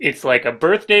It's like a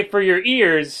birthday for your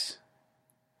ears.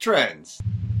 Trends.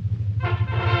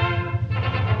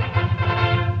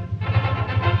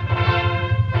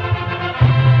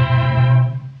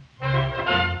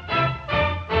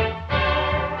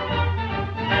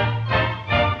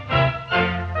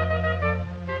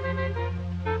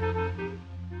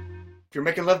 If you're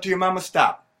making love to your mama,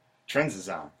 stop. Trends is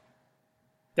on.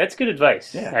 That's good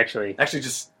advice, Yeah. actually. Actually,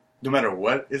 just no matter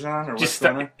what is on or Just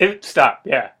what's going on. stop.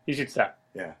 Yeah, you should stop.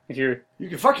 Yeah. If you're You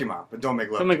can fuck your mom, but don't make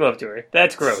love. don't make love to her.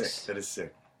 That's gross. Sick. That is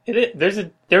sick.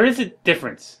 There is a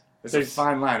difference. There's a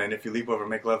fine line, and if you leap over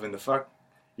make love in the fuck,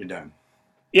 you're done.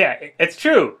 Yeah, it's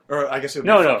true. Or I guess it would be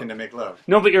No. fucking to make love.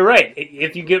 No, but you're right.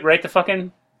 If you get right to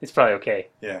fucking, it's probably okay.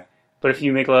 Yeah. But if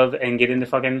you make love and get into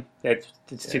fucking, it's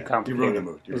too You complicated. ruin the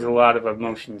mood. There's a lot of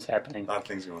emotions happening. A lot of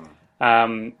things going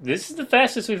on. This is the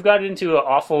fastest we've got into an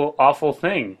awful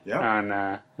thing Yeah.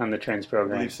 on the Trends I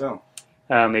program. believe so.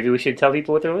 Maybe we should tell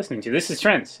people what they're listening to. This is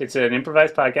Trends. It's an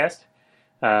improvised podcast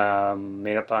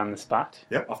made up on the spot.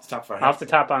 Yep, off the top of our head. Off the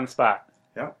top on the spot.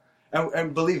 Yeah.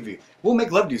 And believe me, we'll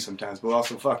make love to you sometimes, but we'll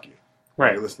also fuck you.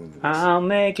 Right. You're listening to this. I'll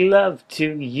make love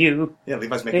to you Yeah,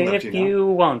 Levi's making love if to you now. you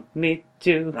want me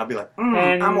to. And I'll be like,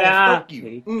 And I'm gonna I'll fuck you.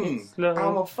 take it slow, I'm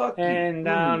gonna fuck you. and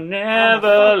I'll I'ma never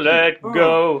fuck you. let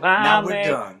go. Now I'll we're make-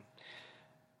 done.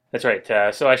 That's right.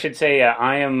 So I should say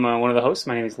I am one of the hosts.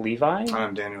 My name is Levi,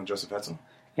 I'm Daniel Joseph Etzel.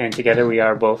 and together we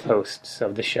are both hosts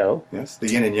of the show. Yes, the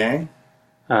yin and yang.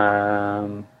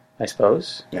 I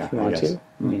suppose. Yeah, if you I want guess. to.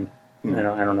 I mean, I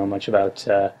don't know much about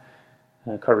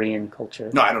Korean culture.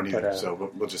 No, I don't either. But,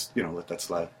 So we'll just let that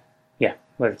slide. Yeah,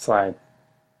 let it slide.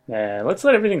 Let's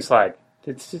let everything slide.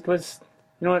 Let's you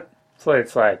know what? Let's let it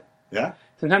slide. Yeah.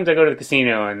 Sometimes I go to the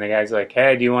casino and the guy's like,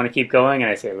 "Hey, do you want to keep going?"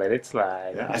 And I say, "Let it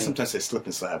slide." Yeah. I sometimes say slip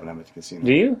and slide when I'm at the casino.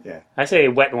 Do you? Yeah. I say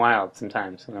wet and wild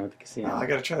sometimes when I'm at the casino. Oh, I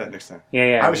gotta try that next time.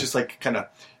 Yeah. I was just like kind of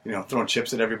throwing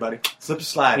chips at everybody. Slip and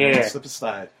slide. Yeah, man. yeah. Slip and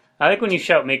slide. I like when you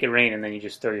shout "Make it rain" and then you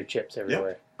just throw your chips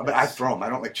everywhere. Yep. But I throw them. I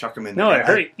don't like chuck them in. No, it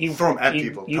hurt. You throw them at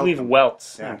people. You Pelt leave them.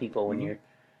 welts Yeah. on people when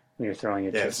you're throwing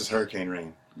your Yeah, chips. this is hurricane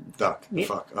rain. Duck the Yeah.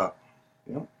 fuck up.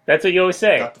 Yep. That's what you always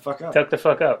say. Duck the fuck up. Tuck the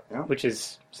fuck up, Yeah. which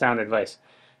is sound advice.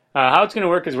 How it's going to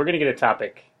work is we're going to get a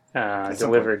topic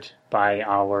delivered by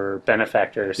our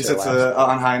benefactor. He Sir sits Lars.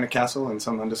 on high in a castle in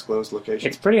some undisclosed location.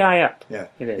 It's pretty high up. Yeah.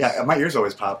 It is. Yeah, my ears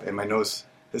always pop, and my nose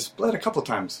has bled a couple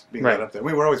times being Right. let up there.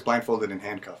 We were always blindfolded and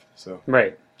handcuffed. So,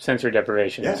 Right. Sensory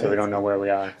deprivation, Yeah, so we don't know where we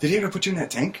are. did he ever put you in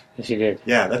that tank? Yes, you did.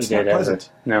 Yeah, that's You not did, pleasant.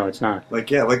 No, it's not. Like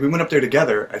we went up there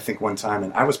together. I think one time,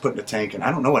 and I was put in a tank, and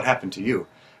I don't know what happened to you,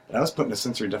 but I was put in a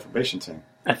sensory deprivation tank.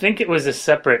 I think it was a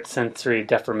separate sensory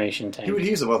deprivation tank.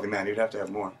 He's a wealthy man. He'd have to have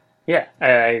more. Yeah, I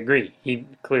agree. He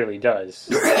clearly does.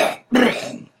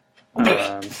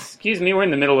 Excuse me, we're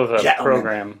in the middle of a Gentlemen.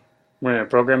 program. We're in a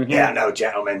program here. no,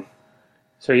 gentlemen.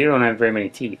 So you don't have very many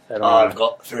teeth. I don't know.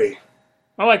 got 3.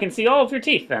 Oh, I can see all of your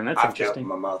teeth then. That's interesting.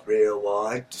 my mouth real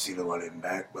wide to see the one in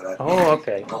back, but Oh,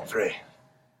 okay. got 3.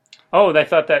 Oh, I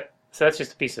thought that. So that's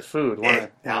just a piece of food. I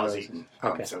was those. eating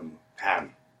Okay. some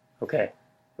ham. Okay.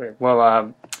 Great.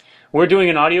 Well, we're doing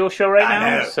an audio show right I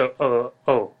now. know. So,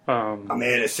 I'm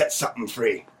here to set something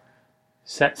free.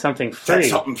 set something Set free.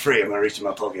 something free. I'm gonna reach in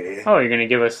my pocket here. Oh, you're gonna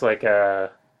give us like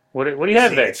a what do you have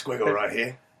See there? that squiggle right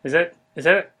here? Is that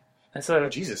that's a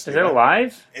Jesus, Is that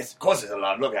alive? Of course it's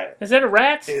alive. Look at it. Is that a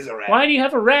rat? It is a rat. Why do you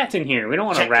have a rat in here? We don't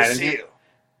want Check a rat the in seal. here.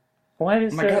 Why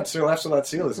is Oh my there? God, Sir Laugh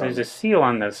seal is on. There's a seal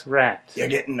on this rat. You're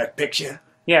getting the picture.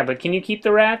 Yeah, but can you keep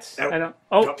the rats? Nope. I don't.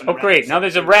 Oh, Dropping the great! rats. Now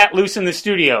there's a rat loose in the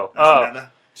studio. Oh,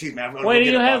 Another. Excuse me, I'm gonna why go do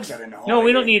get you a have? box out in the hall No, we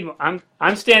right don't here. need.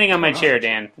 I'm standing on my What's chair,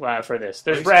 going Dan, for this.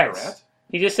 There's you set a rats. rat?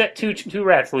 You just set two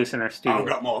rats loose in our studio. I've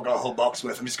got more. I've got a whole box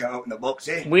worth. I'm just gonna open the box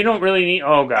here. We don't really need.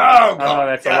 Oh god. Oh God!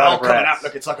 that's a They're lot all of coming rats. out.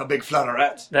 Look, it's like a big flood of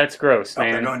rats. That's gross, Oh,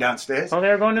 they're man. going downstairs. Oh,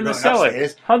 they're going to They're the going cellar.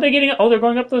 upstairs. How are they getting? Oh, they're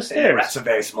going up those Yeah, stairs. rats are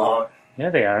very smart. Yeah,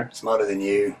 they are. Smarter than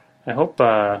you. I hope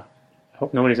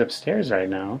nobody's upstairs right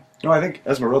now. No, I think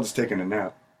Esmeralda's taking a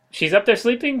nap. She's up there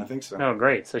sleeping? I think so. Oh,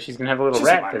 great. So she's going to have a little She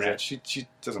doesn't rat mind visit. rats. She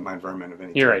doesn't mind vermin of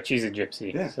any You're type. right. She's a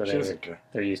gypsy. Yeah, so she doesn't care.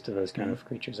 they're used to those kind of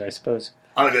creatures, I suppose.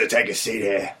 I'm going to take a seat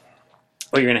here.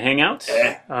 Oh, you're going to hang out?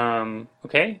 Yeah.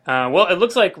 Okay. Well, it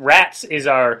looks like rats is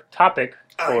our topic.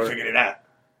 Oh, you figured it out.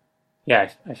 Yeah,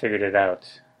 I figured it out.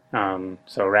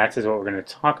 So rats is what we're going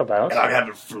to talk about. And I'll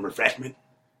have some refreshment.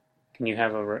 Can you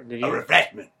have a... A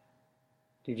refreshment.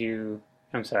 Did you...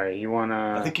 I'm sorry, you want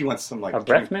I a... think he wants some, like... A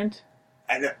breath mint?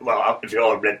 Well, if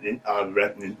you're refreshment,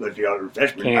 if you're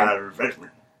refreshment, Can't.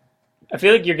 refreshment. I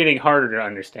feel like you're getting harder to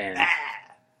understand.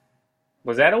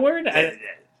 Was that a word?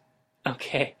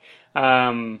 Okay.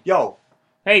 Yo,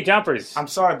 Hey, jumpers. I'm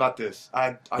sorry about this.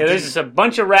 Yeah, there's just a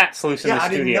bunch of rats loose in the I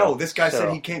studio. didn't know. This guy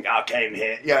said he came. I came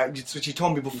here. Yeah, that's what you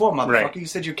told me before, motherfucker. Right. You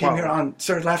said you came here on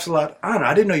Sir Laughs a Lot Honor.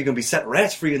 I didn't know you were gonna be setting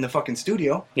rats free in the fucking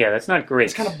studio. Yeah, that's not great.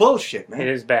 It's kind of bullshit, man. It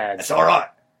is bad. That's all right.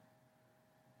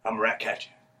 I'm a rat catcher.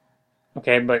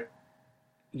 Okay, but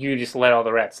you just let all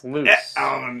the rats loose. Yeah,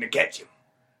 I'm gonna catch them.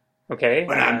 Okay.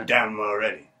 When I'm down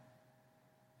already.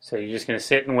 So you're just gonna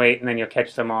sit and wait, and then you'll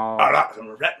catch them all. All right, I'm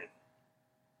a ratman.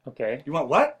 Okay. You want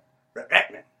what?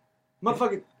 Ratman.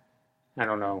 Motherfucker. I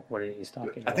don't know what he's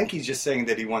talking about. I think he's just saying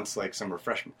that he wants like some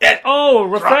refreshment. Oh,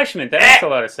 refreshment. That makes a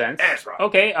lot of sense. That's right.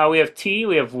 Okay. We have tea.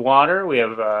 We have water. We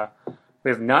have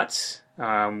nuts. We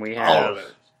have. All of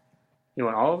it. You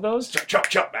want all of those? Chop,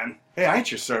 chop, man. Hey, I ain't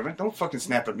your servant. Don't fucking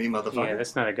snap at me, motherfucker. Yeah,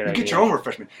 that's not a good You idea. get your own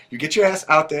refreshment. You get your ass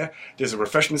out there. There's a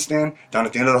refreshment stand down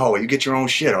at the end of the hallway. You get your own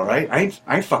shit, all right? I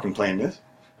ain't fucking playing this.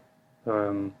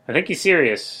 I think he's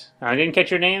serious. I didn't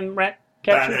catch your name, rat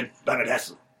catcher. Bernard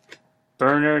Hessel.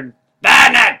 Bernard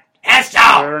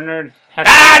Hessel. Bernard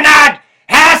Hessel. Bernard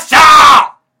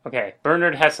Hessel. Okay,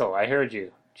 Bernard Hessel. I heard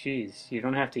you. Jeez, you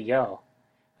don't have to yell.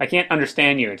 I can't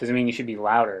understand you. It doesn't mean you should be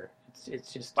louder.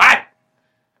 It's just. What?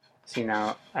 See,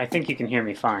 now, I think you can hear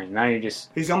me fine. Now you're just...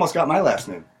 He's almost got my last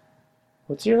name.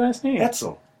 What's your last name?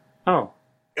 Hetzel. Oh.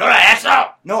 You're a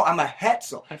Hessel. No, I'm a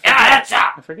Hetzel.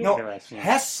 I forget No, your last name.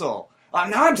 Hessel.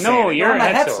 Now I'm saying it. You're I'm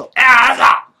a Hetzel.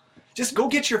 Hetzel. Just go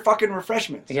get your fucking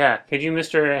refreshments. Yeah, could you,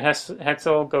 Mr.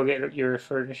 Hetzel, go get your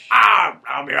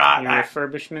I'll be right your back.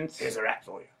 refurbishments? Here's a rat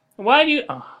for you. Why do you...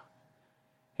 Oh.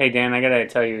 Hey, Dan, I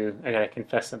gotta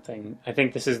confess something. I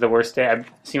think this is the worst day.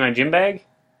 See my gym bag?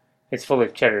 It's full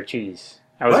of cheddar cheese.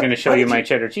 I was What? going to show Why you did my you-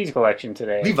 cheddar cheese collection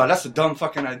today. Levi, that's a dumb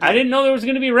fucking idea. I didn't know there was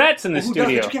going to be rats in the Who does that?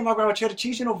 studio. You can't walk around with cheddar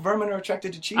cheese. You know vermin are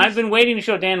attracted to cheese. I've been waiting to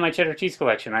show Dan my cheddar cheese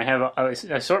collection. I have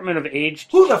an assortment of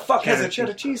aged... Who the fuck has a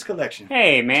cheddar cheddar cheese collection?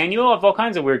 Hey, man, you all have all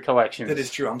kinds of weird collections. That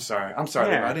is true. I'm sorry. I'm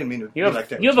sorry. Yeah. I didn't mean to You be have, like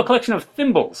that. you have a collection of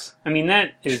thimbles. I mean,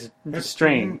 that is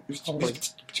strange.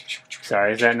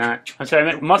 Sorry, is that not... I'm sorry, I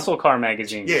meant Muscle Car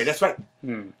magazine. Yeah, that's right.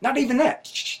 Not even that.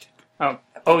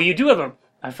 Oh, you do have a...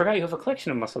 I forgot you have a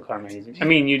collection of Muscle Car magazines. I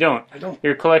mean, you don't. I don't.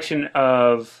 Your collection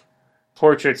of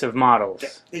portraits of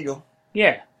models. There you go.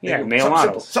 Yeah, There you go. male Something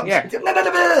models. Simple.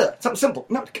 Yeah. Something simple.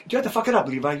 No, you had to fuck it up,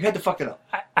 Levi. You had to fuck it up.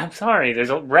 I'm sorry. There's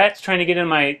rats trying to get in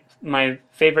my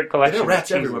favorite collection. There are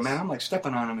rats of everywhere, cheeses. man. I'm like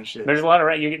stepping on them and shit. There's a lot of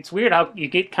rats. It's weird how you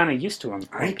get kind of used to them.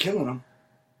 I ain't killing them.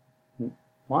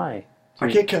 Why?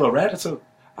 I can't kill a rat.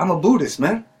 I'm a Buddhist,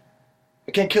 man.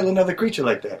 I can't kill another creature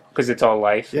like that. Because it's all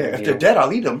life. Yeah, if they're dead,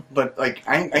 I'll eat them. But like,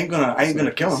 I ain't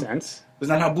gonna kill them. Sense.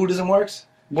 Isn't that how Buddhism works?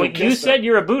 Well, you said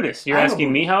you're a Buddhist. You're I'm a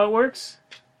asking me how it works?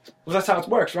 Well, that's how it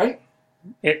works, right?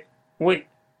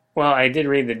 Well, I did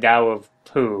read the Tao of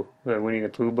Pooh, the Winnie the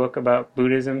Pooh book about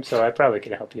Buddhism, so I probably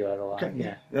could help you out a lot. Okay,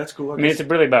 Yeah. that's cool. I mean, it's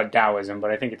really about Taoism,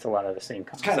 but I think it's a lot of the same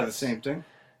concepts. It's kind of the same thing.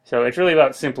 So it's really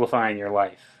about simplifying your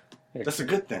life. That's a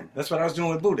good thing. That's what I was doing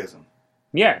with Buddhism.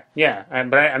 Yeah.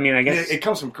 But I mean, I guess... It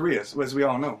comes from Korea, as we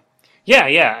all know. Yeah.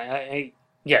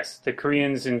 Yes, the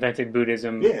Koreans invented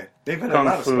Buddhism. Yeah, they invented a Kung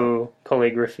lot of stuff. Fu,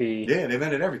 calligraphy, Yeah, they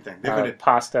invented everything. They invented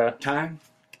pasta. time.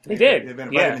 They did. They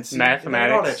invented Yeah, vitamin C. They invented all that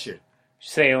mathematics, shit.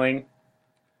 sailing,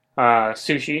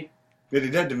 sushi, Yeah, they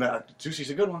did.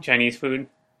 Sushi's a good one. Chinese food.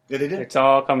 Yeah, they did. It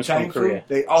all comes Chinese from Korea.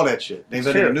 food, all that shit. They It's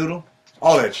invented true. the noodle,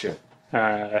 all that shit. They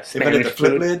invented Spanish the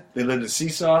flip food. lid. They invented the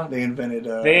seesaw. They invented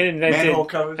manhole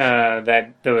covers.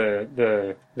 that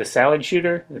the salad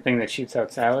shooter, the thing that shoots out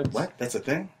salads. What? That's a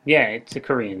thing? Yeah, it's a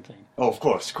Korean thing. Oh, of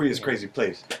course. Korea's a crazy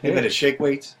place. They It invented is. shake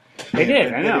weights. They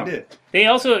did. I know. Yeah, they did. They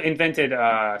also invented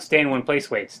stay in one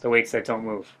place weights, the weights that don't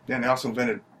move. Then they also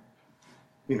invented,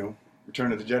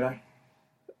 Return of the Jedi.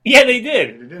 Yeah, they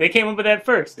did. They did. They came up with that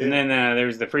first, and Yeah. then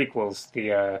there's the prequels,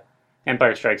 the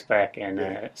Empire Strikes Back and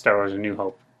Yeah. Star Wars: A New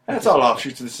Hope. That's all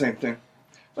offshoots of the same thing.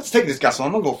 Let's take this guy. So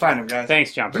I'm gonna go find him, guys.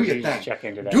 Thanks, John. Do your You thing. check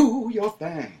into that. Do your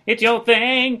thing. It's your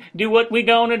thing. Do what we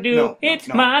gonna do. No, it's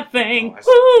no. my thing. No,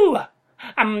 Woo!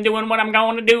 I'm doing what I'm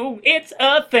gonna do. It's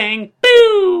a thing.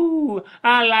 Boo!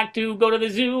 I like to go to the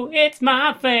zoo. It's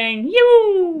my thing.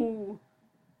 You.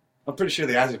 I'm pretty sure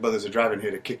the Isaac brothers are driving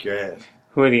here to kick your ass.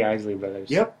 Who are the Isley brothers?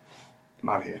 Yep. I'm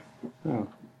out of here. Oh. You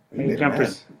Hey, made a Jumpers.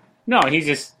 mess. No, he's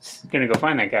just gonna go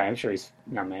find that guy. I'm sure he's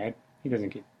not mad. He doesn't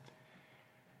get.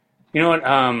 You know what?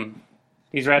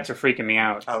 These rats are freaking me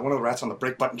out. One of the rats on the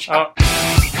brake button. Oh.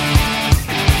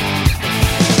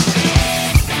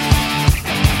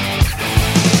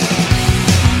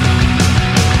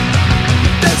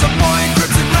 There's a boy in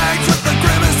crimson rags with a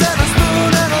grimace and a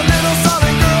spoon and a little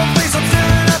sobbing girl face up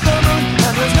staring at the moon.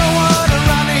 And there's no one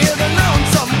around to hear the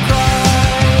lonesome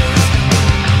cries.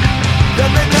 Then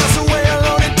they pass away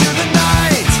alone into the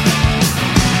night.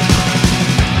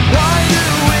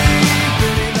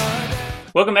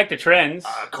 Welcome back to Trends.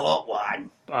 Caught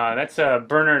one. That's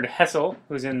Bernard Hessel,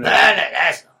 who's in the... Bernard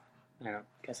Hessel. I don't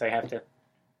guess I have to...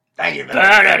 Thank you for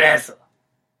Bernard Hessel. Is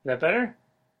that better?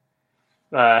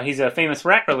 He's a famous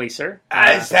rat releaser.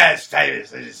 It's as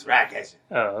famous as Rat Hessel.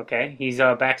 Oh, okay. He's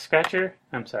a back scratcher.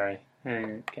 I'm sorry. I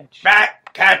didn't catch.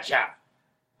 Bat catcher.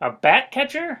 A bat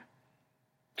catcher?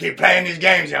 Keep playing these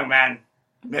games, young man.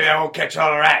 Maybe I won't catch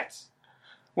all the rats.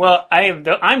 Well,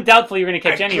 I'm doubtful you're going to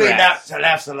catch I any cleaned out rats. Sir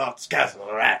Lancelot's castle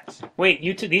of rats. Wait,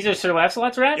 these are Sir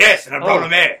Lancelot's rats? Yes, and I brought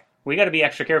them here. We got to be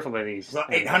extra careful with these. Well,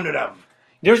 800 of them.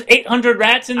 There's 800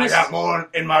 rats in I this? got more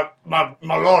in my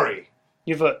lorry.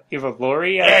 You have a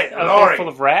lorry, Yes, out lorry. there full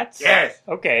of rats? Yes.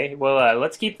 Okay, well,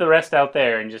 let's keep the rest out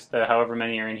there and just however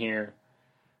many are in here.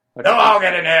 They'll all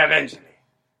get in there eventually.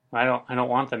 I don't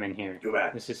want them in here. Too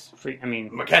bad. This is free. I mean,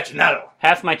 I'm going to catch another one.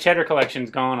 half my cheddar collection's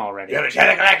gone already. You have a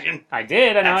cheddar collection? I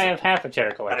did, and now I That's- have half a cheddar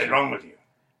What collection. is wrong with you?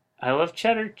 I love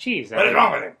cheddar cheese. What is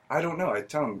wrong with him? I don't know. I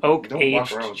tell him Oak don't walk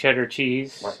aged around. cheddar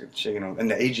cheese. And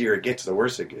the agier it gets, the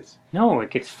worse it gets. No,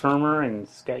 it gets firmer and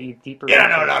it's got you deeper. You don't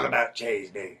know nothing about cheese,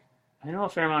 do you? I know a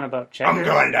fair amount about cheddar. I'm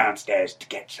going downstairs to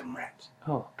catch some rats.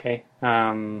 Oh, okay.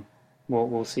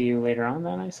 We'll see you later on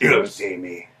then, I You'll suppose. see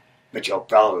me, but you'll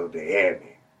probably hear me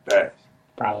first.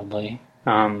 Probably.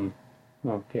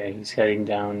 Okay, he's heading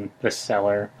down the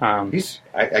cellar.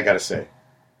 I gotta say,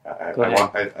 Go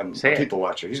ahead. I'm Say a it. people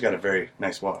watcher. He's got a very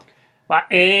nice walk. Well,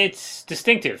 it's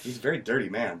distinctive. He's a very dirty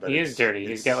man, but He is dirty.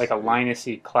 He's it's- got like a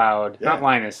Linus-y cloud. Yeah. Not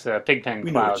Linus, Pigpen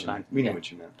We know cloud. what you behind- we know yeah.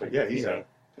 what you meant, but yeah, he's Anyway,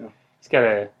 a. He's got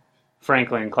a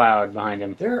Franklin cloud behind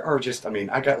him. There are just, I'm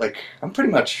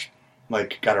pretty much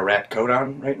got a rat coat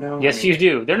on right now. Yes, you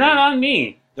do. They're not on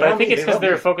me. They're But I on think me. it's They because love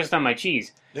they're me. focused on my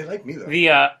cheese. They like me though.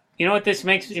 You know what this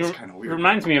makes This is kinda weird.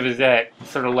 reminds me of is that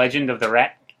sort of legend of the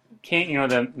rat king. You know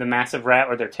the massive rat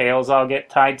where their tails all get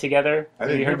tied together. I Have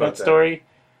didn't you hear heard about that that. story?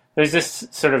 There's this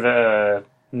sort of a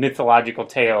mythological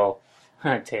tale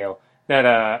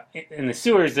that in the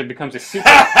sewers there becomes a super.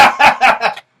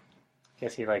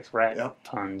 Guess he likes rat Yep.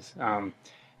 puns.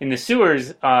 In the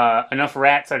sewers, enough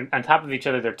rats on top of each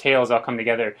other, their tails all come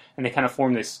together, and they kind of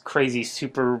form this crazy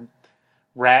super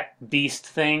rat beast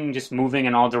thing, just moving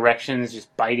in all directions,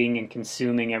 just biting and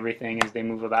consuming everything as they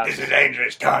move about. It's a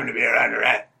dangerous time to be around a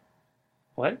rat.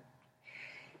 What?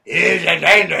 It is a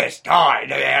dangerous time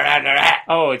to be around a rat.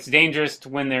 Oh, it's dangerous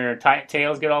when their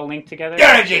tails get all linked together?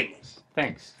 You're a genius.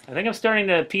 Thanks. I think I'm starting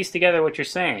to piece together what you're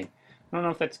saying. I don't know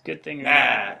if that's a good thing or Nah.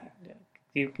 not.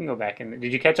 You can go back in.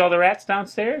 Did you catch all the rats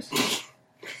downstairs?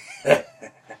 I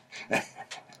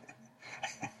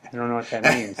don't know what that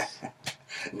means.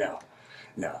 No.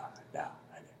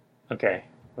 Okay.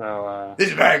 Well, This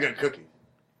is very good cookie.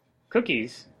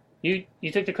 cookies. You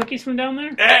took the cookies from down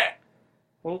there? Eh,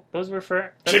 Well, those were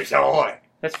for Chips Ahoy.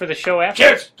 that's for the show after.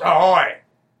 Chips Ahoy.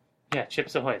 Yeah,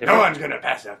 Chips Ahoy. No one's going to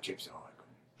pass up Chips Ahoy.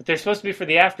 But they're supposed to be for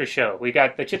the after show. We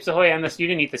got the Chips Ahoy and this. You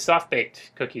didn't eat the soft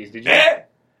baked cookies, did you? Eh?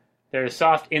 They're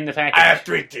soft in the I package. have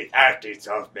 3 teeth. I have to eat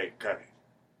soft baked cookies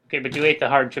Okay, but you ate the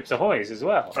hard Chips Ahoys as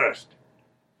well, first.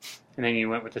 and then you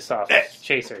went with the soft Yes.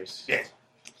 chasers. Yes.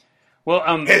 Well,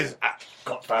 Here's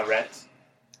caught 5 rats.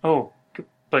 oh,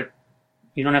 but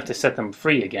you don't have to set them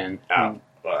free again. Oh,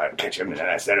 well, I catch them and then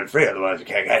I set them free. Otherwise, I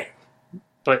can't get them.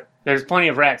 But there's plenty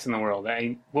of rats in the world.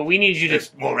 What we need you to,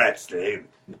 There's more rats than humans.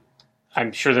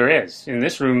 I'm sure there is in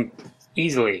this room,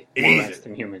 easily more Easy. rats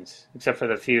than humans, except for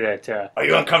the few that. Are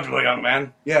you uncomfortable, young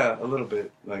man? Yeah, a little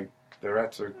bit. Like the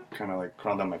rats are kind of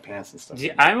crawling down my pants and stuff.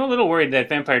 I'm a little worried that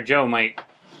Vampire Joe might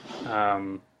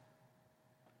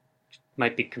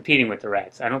be competing with the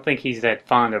rats. I don't think he's that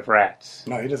fond of rats.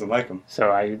 No, he doesn't like them.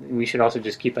 So we should also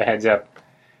just keep a heads up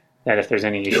that if there's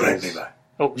any You're right, issues. Levi.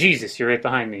 Oh Jesus, you're right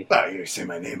behind me. Well, you say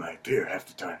my name, I appear half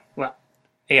the time.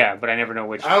 Yeah, but I never know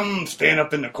which. I'm staying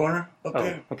up in the corner up Oh,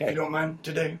 there. okay. If you don't mind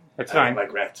today. That's I fine. don't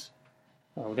like rats.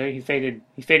 Oh, there he faded.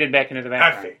 He faded back into the I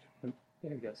background. fade.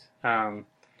 There he goes.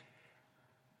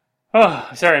 Oh,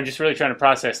 sorry. I'm just really trying to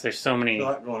process. There's so many, There's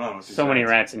a lot going on with these so many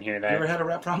rats in here You ever that. had a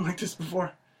rat problem like this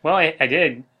before? Well, I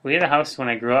did. We had a house when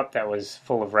I grew up that was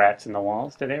full of rats in the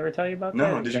walls. Did I ever tell you about that?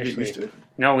 No, It did was you get actually- used to it?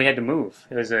 No, we had to move.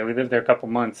 It was we lived there a couple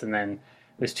months, and then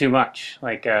it was too much.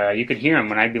 Like you could hear him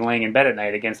when I'd be laying in bed at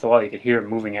night against the wall. You could hear him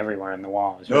moving everywhere in the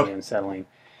wall. It was really Oh. unsettling.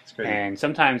 It's crazy. And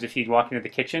sometimes if you'd walk into the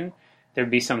kitchen, there'd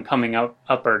be some coming up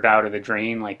or out of the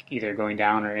drain, like either going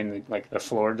down or in the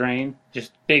floor drain.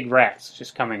 Just big rats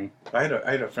just coming. I had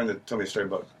a friend that told me a story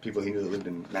about people he knew that lived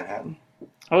in Manhattan.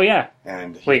 Oh yeah.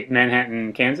 And Wait,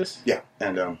 Manhattan, Kansas? yeah,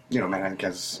 and Manhattan,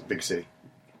 Kansas, big city.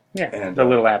 Yeah. And, the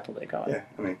Little Apple they call it. Yeah,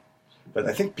 I mean, but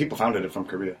I think people founded it from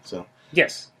Korea. So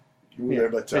Yes. you were Yeah. there,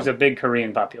 but There's a big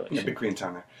Korean population. big Korean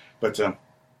town there. But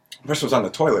The person was on the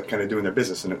toilet kind of doing their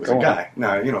business, and it was Go a on. guy.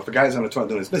 Now, if a guy's on the toilet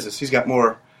doing his business, he's got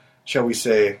more, shall we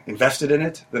say, invested in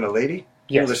it than a lady.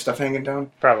 Yes. There's stuff hanging down.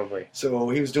 Probably. So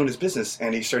he was doing his business,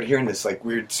 and he started hearing this like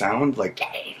weird sound, like,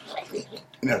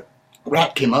 and a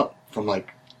rat came up from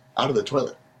like out of the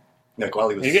toilet, like while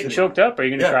he was. Are you getting sitting. choked up? Are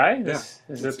you going to Yeah, try? yeah. This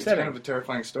is It's upsetting. kind of a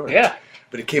terrifying story. Yeah.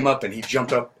 But it came up, and he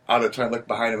jumped up out of the toilet, looked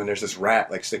behind him, and there's this rat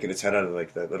like sticking its head out of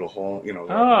like that little hole,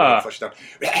 flushed down,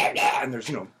 and there's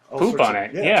all Poop sorts on of-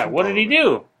 it. Yeah. poop What all did he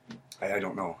over it. do? I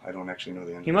don't know. I don't actually know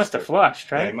the end. He of the must have story.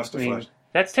 flushed, right? Yeah, he must have flushed.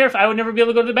 That's terrifying. I would never be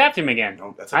able to go to the bathroom again.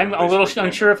 No, that's I'm a everybody's little worst nightmare.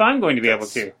 unsure if I'm going to be able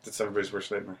to. That's everybody's worst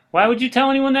nightmare. Why would you tell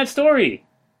anyone that story?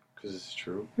 Because it's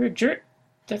true. You're a jerk.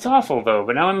 That's awful, though.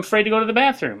 But now I'm afraid to go to the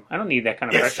bathroom. I don't need that kind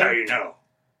of Yes, so pressure. you know.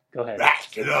 Go ahead.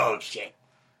 Rats love shit.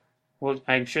 Well,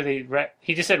 I'm sure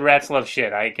he just said rats love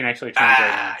shit. I can actually translate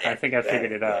now. I think I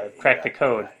figured it out. I've cracked the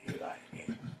code.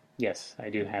 Yes, I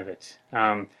do have it.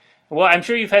 Well, I'm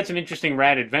sure you've had some interesting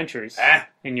rat adventures Huh?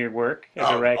 in your work as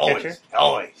a rat catcher.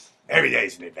 Always. Every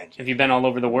day's an adventure. Have you been all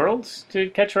over the world to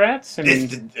catch rats? And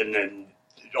And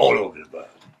all over the world.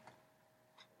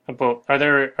 about, are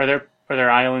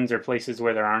there islands or places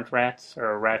where there aren't rats, or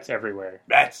are rats everywhere?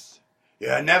 Rats,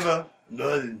 you're never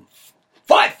more than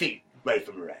 5 feet away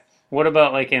from a rat. What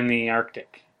about like in the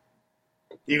Arctic?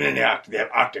 Even in the Arctic, they have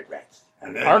Arctic rats.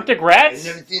 Arctic rats?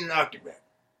 I've never seen an Arctic rat.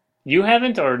 You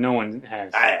haven't, or no one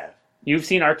has? I have. You've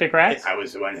seen Arctic rats? I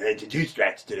was the one who introduced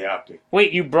rats to the Arctic.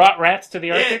 Wait, you brought rats to the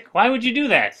Yeah. Arctic? Why would you do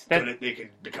that? So that they could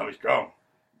become strong.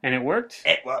 And it worked?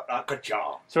 It worked like a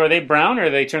charm. So are they brown, or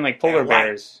they turn like polar They're white.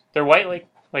 bears? They're white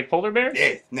like polar bears?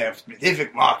 Yes, and they have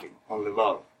specific marking on the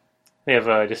bottom. They have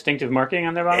a distinctive marking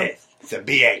on their bottom? Yes, it's a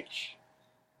BH.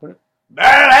 What?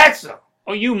 Rats!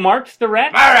 Oh, you marked the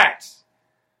rats? My rats!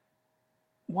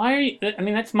 Why are you... I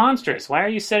mean, that's monstrous. Why are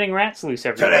you setting rats loose So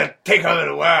everywhere? they take over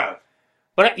the world.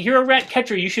 But you're a rat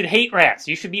catcher. You should hate rats.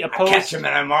 You should be I opposed. catch them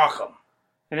and I mark them.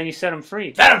 And then you set them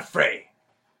free. Set them free.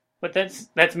 But that's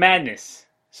madness,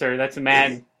 sir. That's a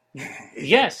mad...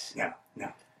 Yes. No.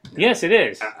 Yes, it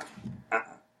is.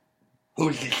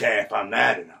 Who's to say if I'm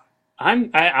mad or not?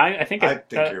 I think... I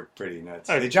think you're pretty nuts.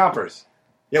 uh, Hey, Chompers.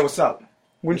 Yeah, what's up?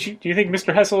 Wouldn't you... Do you think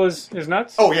Mr. Hessel is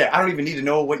nuts? Oh, yeah, I don't even need to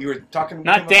know what you were talking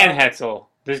about. Not Dan Hetzel.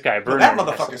 This guy, No, Bernard that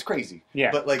Hessel. motherfucker's crazy.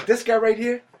 Yeah. But, like, this guy right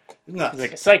here, nuts. He's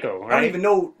like a psycho, right? I don't even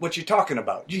know what you're talking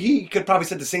about. He could probably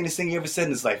said the sanest thing he ever said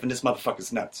in his life, and this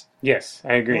motherfucker's nuts. Yes,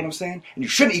 I You agree. know what I'm saying? And you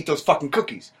shouldn't eat those fucking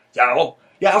cookies.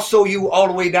 Yeah, I'll sew you all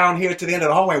the way down here to the end of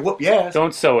the hallway and whoop your ass.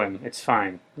 Don't sew him. It's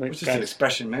fine. It's just an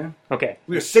expression, man. Okay.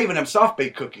 We were saving them soft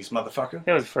baked cookies, motherfucker.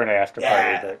 That was for an after party,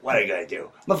 Yeah, but... what are you going to do?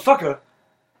 Motherfucker.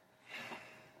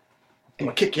 I'm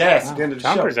gonna kick your ass at the end of the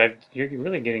Chompers, show. you're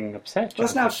really getting upset. Well,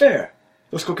 that's Chompers. not fair.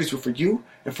 Those cookies were for you,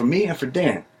 and for me, and for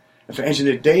Dan, and for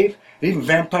Engineer Dave, and even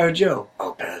Vampire Joe.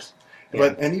 Oh, pass.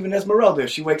 But and even Esmeralda,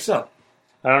 if she wakes up.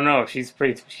 I don't know. She's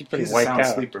pretty She's a wiped sound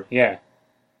out. sleeper. Yeah.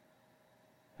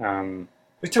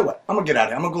 But tell you what, I'm gonna get out of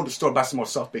here. I'm gonna go to the store and buy some more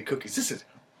soft baked cookies. This is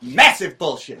massive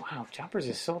bullshit. Wow, Chompers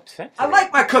is so upset. I today.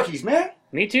 like my cookies, man.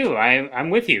 Me too. I'm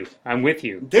with you. I'm with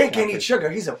you. Dan can't Chompers. eat sugar.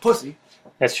 He's a pussy.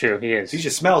 That's true. He is. He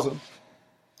just smells them.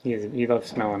 He loves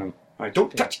smelling them. All right,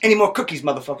 don't touch any more cookies,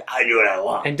 motherfucker. I do what I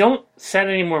want. And don't set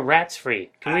any more rats free.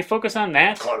 Can we focus on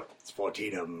that? It's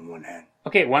 14 of them in one hand.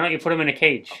 Okay, why don't you put them in a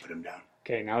cage? I'll put them down.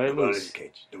 Okay, now they're The world is loose. a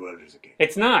cage. The world is a cage.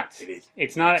 It's not. It is.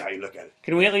 It's That's not. how you look at it.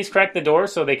 Can we at least crack the door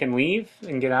so they can leave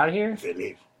and get out of here? If they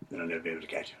leave, then I'll never be able to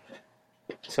catch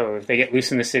them. So if they get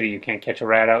loose in the city, you can't catch a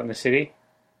rat out in the city?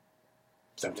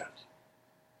 Sometimes.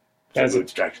 That was Some a mood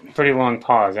strikes me. pretty long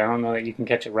pause. I don't know that you can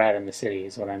catch a rat in the city,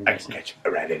 is what I'm I can guessing. catch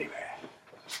a rat anywhere.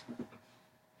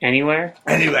 Anywhere?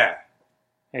 Anywhere.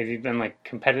 Have you been like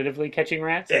competitively catching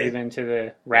rats? Have Yeah. you been to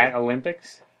the Rat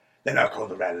Olympics? They're not called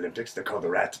the Rat Olympics. They're called the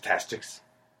Rat-Tastics.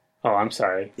 Oh, I'm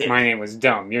sorry. Yeah. My name was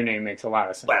dumb. Your name makes a lot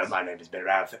of sense. Well, my name has been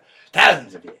around for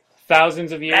thousands of years.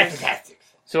 Thousands of years. Rat-Tastics.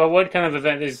 So what kind of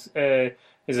event is there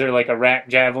like a rat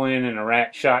javelin and a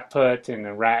rat shot put and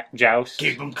a rat joust?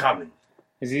 Keep them coming.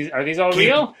 Are these all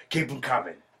real? Keep them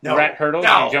coming. No. Rat hurdles?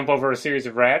 No. You jump over a series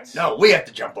of rats? No, we have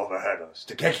to jump over hurdles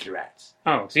to catch the rats.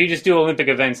 Oh, so you just do Olympic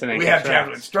events and then We catch have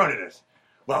javelins rats. thrown at us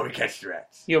while we catch the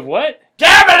rats. You have what?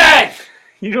 Javelins!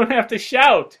 You don't have to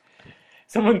shout.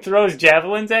 Someone throws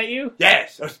javelins at you?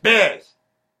 Yes, or spears.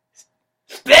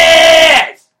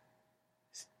 Spears!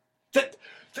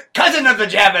 The cousin of the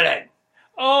javelin.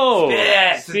 Oh,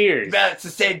 Spears. spears. That's the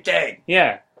same thing.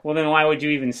 Yeah. Well, then why would you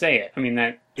even say it? I mean,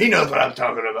 that... He knows what I'm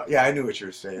talking about. Yeah, I knew what you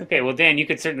were saying. Okay, well, Dan, you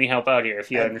could certainly help out here if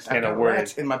you understand I've a got word.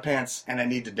 rats in my pants, and I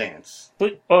need to dance.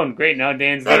 Oh, great. Now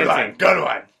Dan's Good dancing. one. Good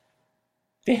one.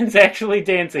 Dan's actually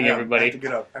dancing, I have to everybody.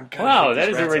 get up. I'm kinda Wow, shake that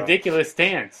these is a rats off. ridiculous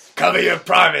dance. Cover your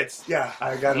privates. Yeah,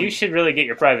 I got them. You should really get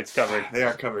your privates covered. They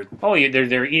are covered. Oh,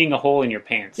 they're eating a hole in your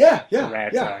pants. Yeah, The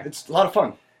rats are. It's a lot of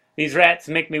fun. These rats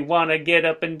make me want to get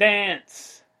up and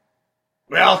dance.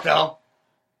 We also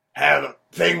have a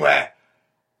thing where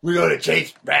we go to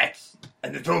chase rats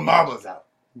and they throw marbles out.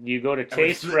 You go to we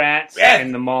taste flip- rats, Yes.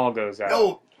 and the mall goes out.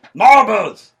 No,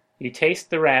 marbles! You taste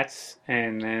the rats,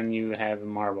 and then you have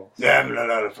marbles. They're having a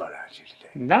lot of fun out here today.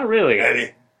 Not really.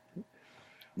 Ready?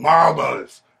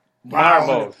 Marbles.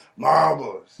 Marbles.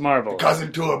 Marbles. Marbles.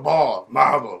 Cousin to a ball.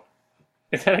 Marble.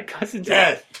 Is that a cousin?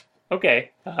 Yes.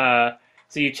 Okay.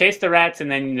 So you chase the rats,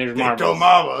 and then there's They throw marbles.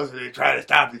 marbles and they try to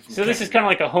stop you from So this is kind of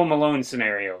like a Home Alone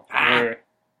scenario. Ah. Where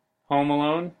Home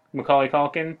Alone, Macaulay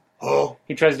Culkin, Oh,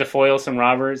 he tries to foil some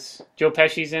robbers. Joe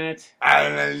Pesci's in it. I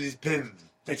don't know these people.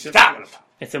 What It's you a- talking about?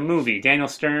 It's a movie. Daniel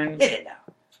Stern, Get it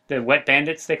now. the Wet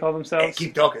Bandits, they call Hey, themselves.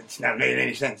 keep talking. It's not making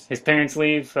any sense. His parents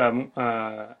leave.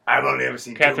 I've only ever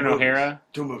seen Catherine two movies. O'Hara?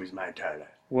 Two movies my entire life.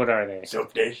 What are they?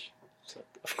 Soap Dish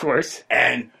Of course.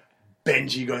 and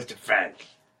Benji Goes to France.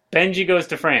 Benji Goes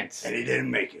to France. And he didn't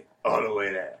make it all the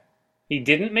way there. He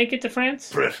didn't make it to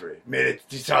France? Periphery. Made it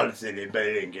to Solid City, but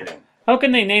he didn't get in. How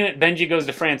can they name it Benji Goes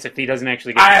to France if he doesn't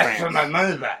actually get I to asked for France? my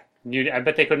money back. I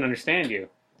bet they couldn't understand you.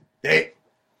 They,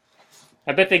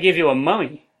 I bet they give you a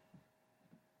mummy.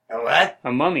 a what?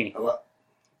 A mummy. A what?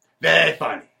 Very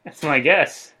funny. That's my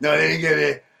guess. No, they didn't give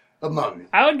me a mummy.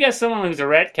 I would guess someone who's a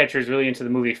rat catcher is really into the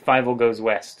movie Fievel Goes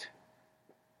West.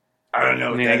 I don't know I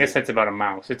what mean, that I guess is. that's about a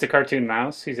mouse. It's a cartoon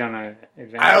mouse. He's on a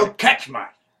adventure. I don't catch mice.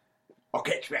 I'll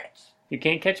catch rats. You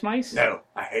can't catch mice? No,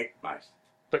 I hate mice.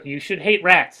 But you should hate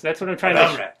rats. That's what I'm I trying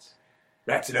love to... rats.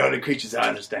 Rats are the only creatures I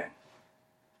understand.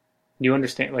 You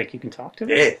understand? Like, you can talk to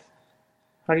them? Yes.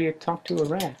 How do you talk to a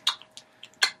rat?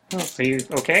 Oh, are you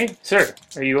okay? Sir,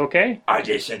 are you okay? I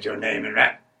just said your name and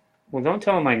rat. Well, don't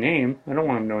tell him my name. I don't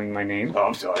want him knowing my name. Oh,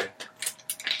 I'm sorry.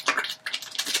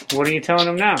 What are you telling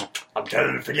him now? I'm telling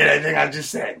them to forget everything I just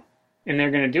said. And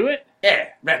they're going to do it? Yeah,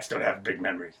 rats don't have big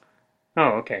memories. Oh,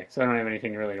 okay. So I don't have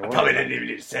anything really to I worry probably about. didn't even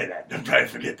need to say that. They'll probably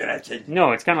forget that I said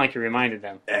No, it's kind of like you reminded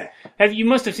them. yeah. You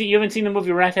must have seen... You haven't seen the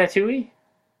movie Ratatouille?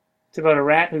 It's about a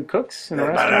rat who cooks in a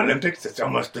About restaurant? Olympics, it's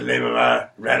almost the name of our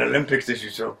Rat Olympics that you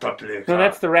so popularly No,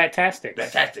 that's the Rat-tastics.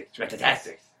 Ratastics.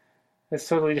 Ratastics. That's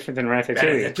totally different than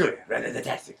Ratatouille. Ratatouille.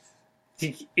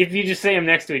 Ratastics. If you just say them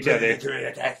next to each other,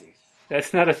 Ratatouille. Ratastics.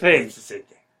 that's not a thing. It's the same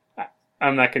thing.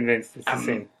 I'm not convinced it's the I'm-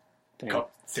 same thing. Got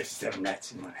 67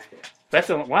 rats in one head. That's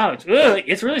a wow.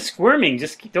 It's really squirming.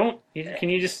 Just don't. Can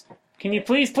you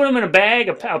please put them in a bag,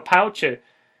 a pouch, or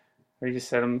you just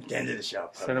set them The end of the show.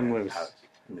 Set 'em loose.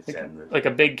 Set 'em loose. like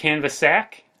a big canvas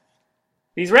sack?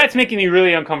 These rats making me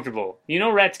really uncomfortable. You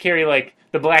know, rats carry like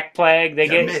the Black Plague.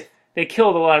 It's a myth. They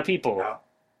killed a lot of people.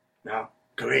 No.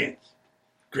 Koreans.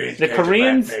 Koreans The carried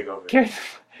Koreans Black Plague over. carry.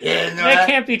 Yeah, no, That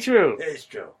can't be true. That is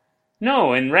true.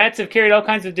 No, and rats have carried all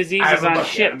kinds of I diseases have a on book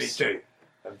here, let me ships. show you.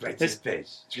 I'll write This- this page.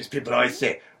 It's because people always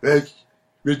say,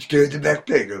 Rich carried the Black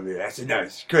Plague over here. I said, no,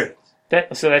 it's Koreans.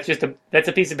 So that's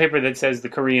a piece of paper that says the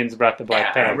Koreans brought the Black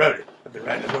I Plague. wrote it. I've been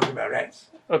writing a book about rats.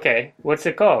 Okay, what's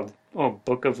it called? Oh,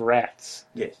 Book of Rats.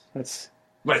 Yes. That's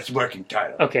But it's working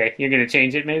title. okay. You're gonna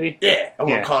change it, maybe? Yeah, I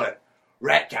want Yeah. to call it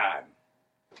Rat Time.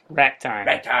 Rat Time.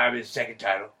 Rat Time is the second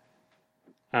title.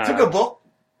 It's a Uh, good book.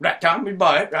 Rat Time, we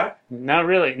buy it, right? Not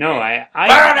really. No, But I.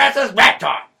 that says Rat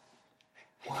Time.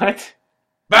 What?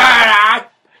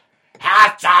 But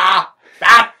that's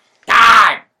Rat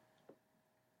Time.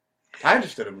 I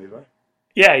understood him, Levi.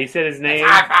 Yeah, he said his name.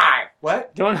 High five.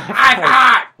 What? Don't High five.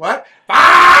 five. What? But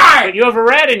Five. you have a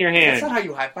rat in your That's not hand. how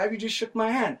you high five. You just shook my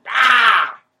hand.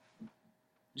 Ah.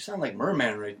 You sound like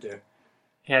Merman right there.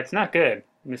 Yeah, it's not good,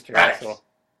 Mr. Rats. Asshole.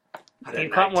 I You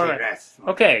did caught more 19 rats.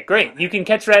 Okay, great. You can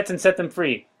catch rats and set them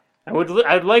free.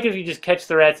 I'd like if you just catch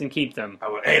the rats and keep them. I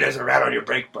will, hey, there's a rat on your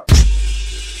brake button.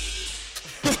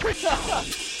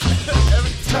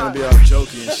 Trying to be all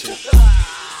jokey and shit.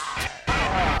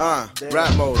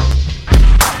 Rap mode.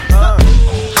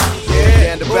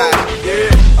 Yeah, in the back. Yeah.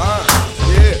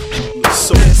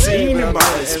 So insane about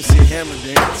the MC Hammer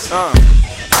dance.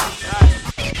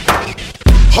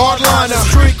 Hardliner,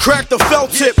 street crack the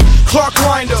felt tip, Clark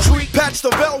Winder, street patch the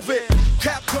velvet,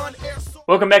 cap gun, air.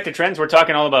 Welcome back to Trends. We're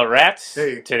talking all about rats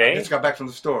Hey, I today. just got back from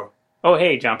the store. Oh,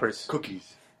 hey, jumpers.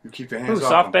 Cookies. You keep your Ooh, hands off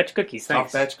soft them. batch cookies.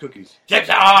 Thanks. Soft batch cookies. Chips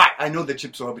are hot. I know the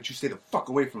chips are, but you stay the fuck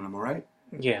away from them, all right?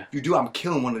 Yeah. If you do, I'm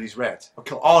killing one of these rats. I'll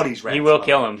kill all these rats. He will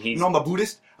kill him. You know I'm a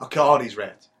Buddhist? I'll kill all these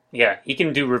rats. Yeah, he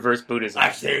can do reverse Buddhism.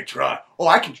 I say try. Oh,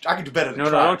 I can do better than No,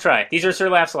 try. don't try. These are Sir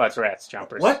Launcelot's rats,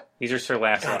 jumpers. What? These are Sir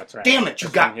Launcelot's rats. damn it, you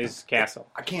From got- his castle.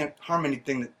 I can't harm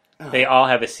anything that They all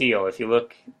have a seal. If you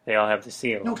look, they all have the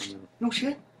seal. No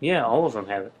shit. Yeah, all of them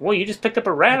have it. Well, you just picked up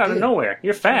a rat I out of did. nowhere.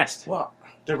 You're fast. Well,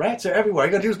 the rats are everywhere. All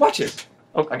you gotta do is watch it.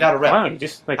 Oh, I got a rat. Wow, you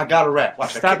just like. I got a rat.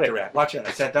 Watch, Stop I kicked it. the rat. Watch it.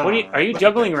 I sat down. What are on you, it. are you Look at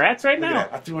juggling that. rats right Look at now?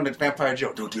 that. I threw in the vampire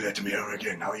joke. Don't do that to me ever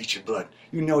again. I'll eat your blood.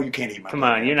 You know you can't eat my Come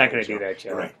blood. on, you're not Vampire gonna do that, Joe.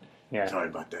 You're right. Yeah. Sorry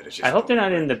about that. It's just I hope they're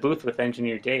not in the booth with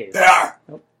Engineer Dave. They are.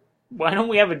 Why don't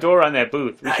we have a door on that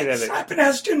booth? We should have I've it. been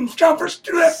asking jumpers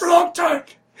to do that for a long time.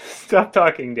 Stop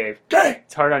talking, Dave. Okay.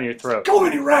 It's hard on your throat. So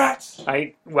many rats.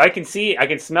 I can see, I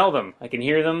can smell them. I can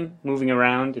hear them moving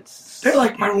around. It's They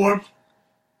like my warmth.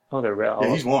 oh, they're real. Yeah,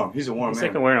 he's warm. He's a warm It's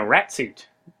man. like wearing a rat suit.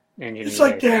 Engineer It's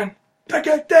like Dave. Dan. That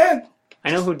guy Dan.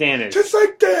 I know who Dan is. Just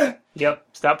like Dan. Yep.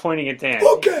 Stop pointing at Dan.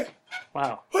 Okay.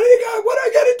 Wow. What do you got? What do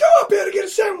I gotta do up here to get a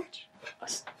sandwich?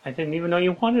 I didn't even know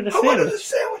you wanted a I wanted a sandwich.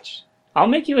 sandwich. I'll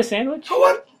make you a sandwich. I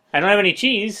want. I don't have any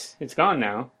cheese. It's gone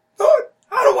now. No,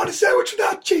 I don't want a sandwich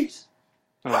without cheese.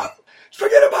 Oh.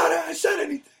 Forget about it. I said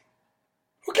anything.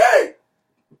 Okay.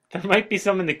 There might be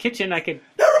some in the kitchen. I could.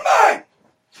 Never mind.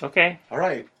 Okay. All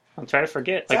right. I'll try to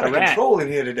forget. It's Like out a of rat. control in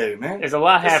here today, man. There's a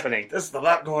lot happening. There's a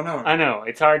lot going on. I know.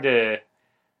 It's hard to.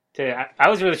 I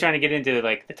was really trying to get into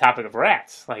like the topic of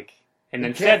rats, like, and You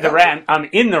instead can't the help rat. I'm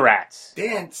in the rats.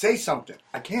 Dan, say something.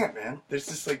 I can't, man. There's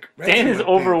just like rats Dan in is my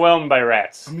overwhelmed by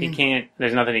rats. I mean- He can't.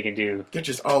 There's nothing he can do. pants. They're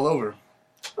just all over.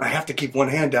 I have to keep one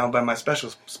hand down by my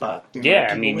special spot. You know, Yeah,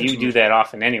 keep I mean, away you from do me. that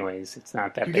often, anyways. It's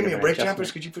not that. Can you big give me of a an break, adjustment.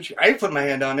 jumpers? Could you put your? I ain't put my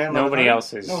hand down there. Nobody motherfucker.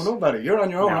 else is. No, nobody. You're on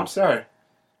your own. No. I'm sorry.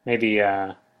 Maybe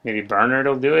Bernard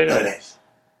will do it. Look at Or, this.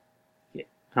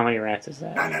 how many rats is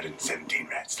that? 917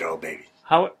 rats. They're all babies.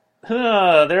 How?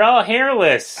 They're all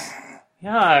hairless.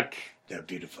 Yuck! They're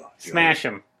beautiful. Smash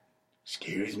them.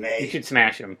 Excuse You me. should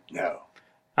smash them. No.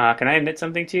 Can I admit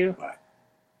something to you? What?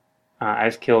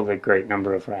 I've killed a great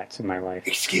number of rats in my life.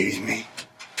 Excuse me.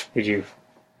 Did you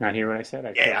not hear what I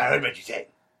said? Yeah, I heard what you said.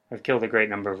 I've killed a great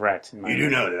number of rats in my You do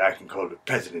life. know that I can call the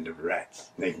president of the rats.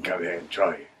 They can come here and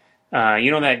try you.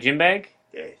 You know that gym bag?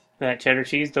 Yes. That cheddar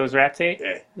cheese those rats ate?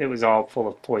 Yeah. It was all full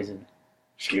of poison.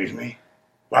 Excuse me.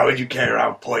 Why would you carry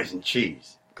around poison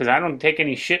cheese? Because I don't take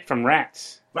any shit from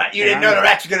rats. But you didn't know the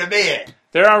rats were gonna be here.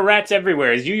 There are rats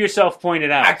everywhere, as you yourself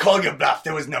pointed I out. called your bluff.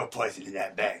 There was no poison in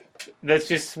that bag. Let's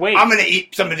just wait. I'm gonna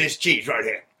eat some of this cheese right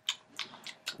here.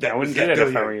 I wouldn't do that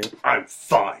if I were you. I'm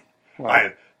fine. Well,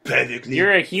 I'm perfectly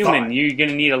You're a human. fine. You're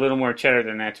gonna need a little more cheddar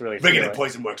than that to really feel Regular it.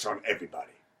 poison works on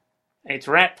everybody. It's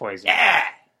rat poison. Yeah.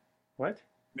 What?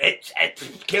 It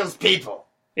kills people.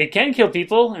 It can kill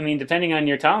people. I mean, depending on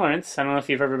your tolerance. I don't know if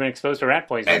you've ever been exposed to rat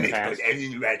poison in And the it's past. what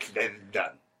every rat's ever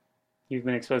done. You've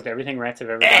been exposed to everything rats have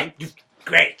ever Eh, done.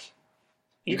 great.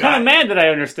 You're got kind of it. mad that I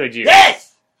understood you.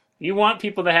 Yes! You want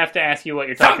people to have to ask you what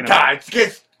you're talking about. Sometimes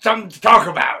get something to talk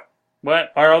about.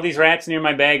 What? Are all these rats near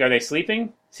my bag? Are they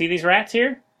sleeping? See these rats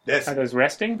here? Yes. Are those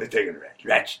resting? They're taking rats.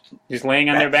 Rats. Just laying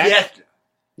on their back? Yes.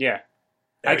 Yeah.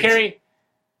 There I is. carry...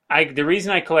 The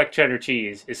reason I collect cheddar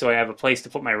cheese is so I have a place to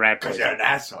put my rat Because poison. you're an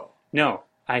asshole. No.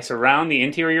 I surround the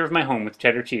interior of my home with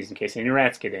cheddar cheese in case any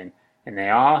rats get in. And they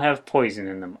all have poison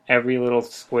in them. Every little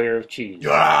square of cheese.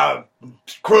 You're a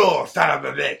cruel son of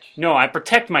a bitch. No, I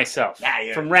protect myself Yeah,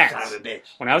 you're from a rats. son of a bitch.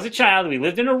 When I was a child, we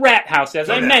lived in a rat house, as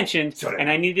So I did I. mentioned, So did and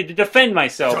I. I needed to defend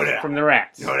myself So did I. from the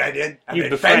rats. You know what I did? I You made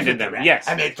befriended friends with them, the rat. yes.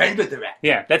 I made friends with the rat.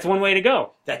 Yeah, that's one way to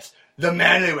go. That's the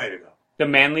manly way to go. The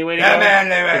manly way to The go?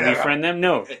 manly way To to go. befriend them?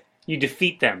 No. You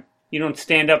defeat them. You don't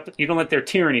stand up. You don't let their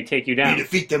tyranny take you You down.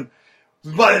 defeat them.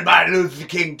 What did Martin Luther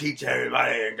King teach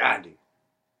everybody in Gandhi?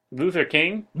 Luther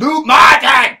King?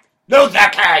 Martin Luther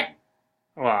King!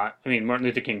 Well, I mean, Martin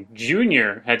Luther King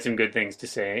Jr. had some good things to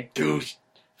say. Douche.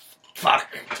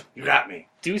 Fuck. You got me.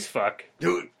 Deuce fuck.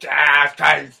 Dude, I was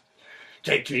trying to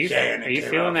take Are you you, saying are you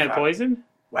feeling that poison?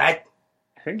 What?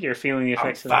 I think you're feeling the I'm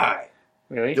effects of that. fine.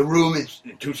 Really? The room is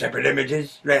in two separate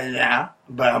images right now,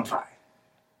 but I'm fine.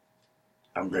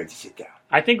 I'm going to sit down.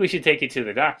 I think we should take you to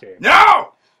the doctor.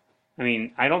 No! I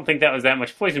mean, I don't think that was that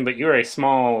much poison, but you're a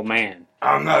small man.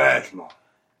 I'm not that small.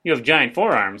 You have giant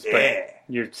forearms, but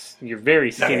Yeah. you're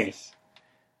very skinny. Nice.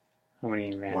 How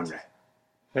many rats? One rat.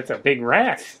 That's a big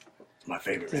rat. It's my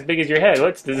favorite It's as rat. big as your head.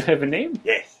 Does it have a name?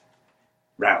 Yes.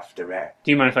 Ralph the rat.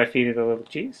 Do you mind if I feed it a little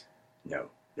cheese? No.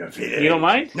 Don't feed it. You don't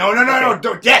mind? No, no, no, no. Okay.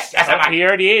 Don't. Yes, yes, I Oh, mind. he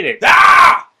already ate it.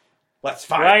 Ah! What's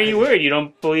fine? Why are you worried? You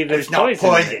don't believe there's There's no poison?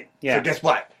 in poison. it. Yeah. So guess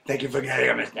what? Thank you for getting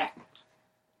him a snack.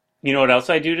 You know what else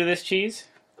I do to this cheese?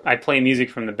 I play music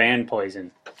from the band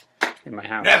Poison in my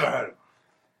house. Never heard of him.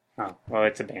 Oh, well,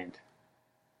 it's a band.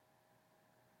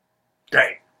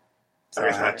 Great. I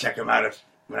guess Uh, I'll check him out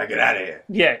when I get out of here.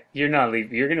 Yeah, you're not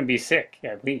leaving. You're going to be sick,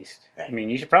 at least. I mean,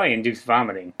 you should probably induce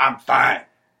vomiting. I'm fine.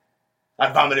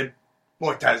 I vomited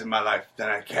more times in my life than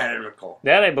I can recall.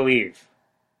 That I believe.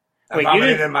 I Wait, you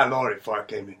vomited did? in my lorry before I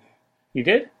came in. You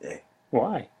did? Yeah.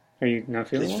 Why? Are you not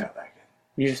feeling Just well? felt like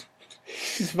You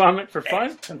just vomit for it.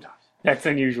 fun? Sometimes. That's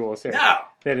unusual, sir. No.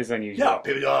 That is unusual. No,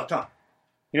 people do all the time.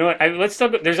 You know what? Let's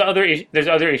talk. There's other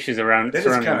issues around. That is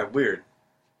surrounding- kind of weird.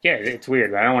 Yeah, it's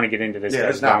weird. But I don't want to get into this. Yeah, guy's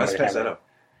let's not. Let's vomit pass that habit.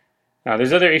 up.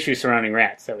 There's other issues surrounding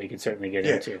rats that we could certainly get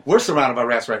Yeah, into. we're surrounded by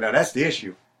rats right now. That's the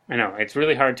issue. I know it's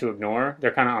really hard to ignore.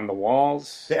 They're kind of on the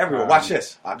walls. They're everywhere. Watch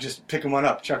this. I'm just picking one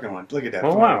up, chucking one. Look at that.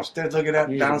 Oh, From wow. upstairs, look at that.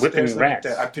 You're just Downstairs, whipping look at rats.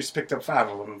 that. I just picked up 5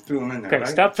 of them and threw them in there. Okay, right?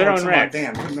 stop throwing Some of my rats.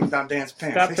 Dan, putting them down Dan's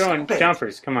pants. Stop They throwing stink.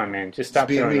 jumpers. Come on, man. Just Just stop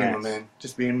being throwing mean, rats. my man.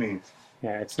 Just being mean.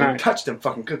 Yeah, it's Don't not. touch them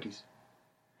fucking cookies.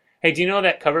 Hey, do you know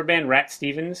that cover band Rat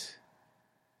Stevens?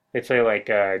 They play like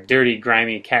dirty,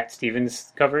 grimy Cat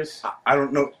Stevens covers. I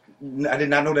don't know. I did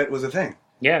not know that was a thing.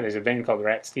 Yeah, there's a band called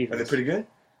Rat Are Stevens. they pretty good?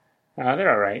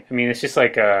 They're all right. I mean, it's just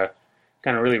like kind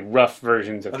of really rough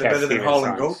versions of Are they Cat better than Stevens Hall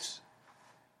and songs. Goats?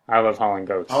 I love Hall and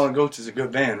Goats. Hall and Goats is a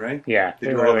good band, right? Yeah, They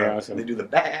they're do all really the- awesome. They do the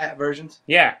bad versions.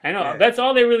 Yeah, I know. Yeah. That's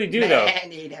all they really do, though.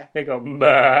 Man-eater. They go,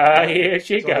 bah, here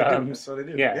she That's all they do. comes. That's all they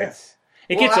do. Yeah,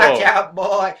 it gets Watch old. out,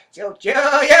 boy. She'll chew you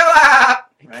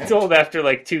up. Right? It's old after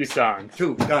like 2 songs.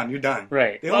 2, done. You're done.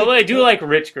 Right. They Well, only- I do like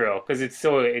Rich Girl because it's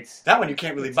That one you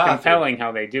can't really it's buy. compelling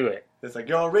how they do it. It's like,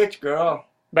 you're a rich girl.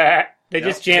 Bah. They Yep.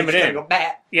 just jam They it just in. gotta Go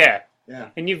back. Yeah. Yeah.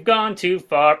 And you've gone too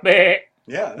far. Bah.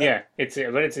 Yeah. Yeah. It's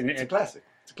It's a classic.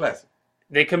 It's a classic.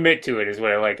 they commit to it is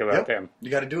what I like about Yep. them. You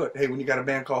got to do it. Hey, when you got a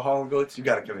band called Hall and Goats, you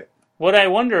got to commit. What I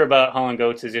wonder about Hall and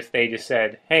Goats is if they just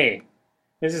said, "Hey,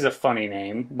 this is a funny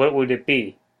name. What would it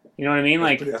be?" You know what I mean?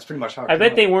 Like, That's pretty much how. I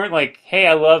bet they weren't like, "Hey,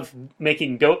 I love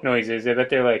making goat noises." I bet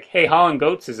they're like, "Hey, Hall and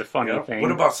Goats is a funny thing."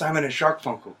 What about Simon and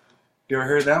Garfunkel? You ever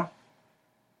heard them?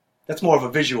 That's more of a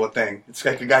visual thing. It's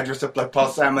like a guy dressed up like Paul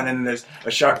Simon, and there's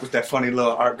a shark with that funny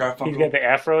little Art Garfunkel. He's got the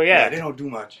afro, They yeah. don't do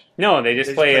much. No, they just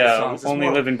They just play play the songs. It's Only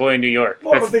more- Living Boy in New York.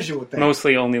 More of a That's visual thing.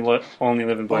 mostly Only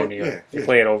Living Boy Oh, in New York. yeah, They yeah.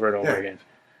 play it over and over Yeah. again.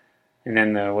 And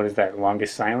then what is that?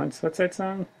 Longest Silence? What's that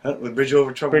song? With Bridge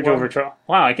Over Troubled Bridge Water. Over Trouble.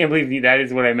 Wow, I can't believe that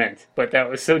is what I meant. But that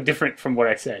was so different from what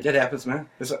I said. That happens, man.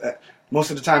 It's, most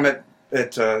of the time at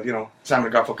Simon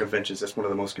and Garfunkel conventions, that's one of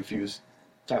the most confused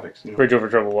topics. You know? Bridge Over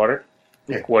Troubled Water?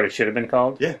 Yeah. Like what it should have been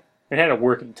called? Yeah. It had a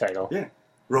working title. Yeah.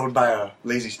 Rode by a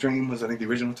Lazy Stream was, I think, the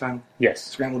original title. Yes.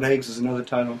 Scrambled Eggs is another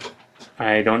title.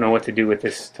 I don't know what to do with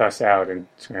this toss out and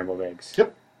scrambled eggs.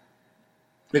 Yep.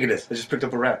 Look at this. I just picked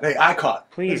up a rat. Hey, I caught.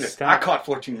 Please Look at this. stop. I caught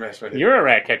 14 rats right here. You're a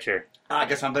rat catcher. I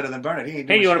guess I'm better than Bernard. He ain't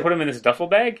Hey, doing you want to shit. put him in this duffel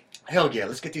bag? Hell yeah.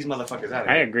 Let's get these motherfuckers out of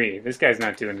I here. agree. This guy's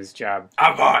not doing his job.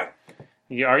 I'm fine.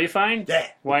 Are you fine? Yeah.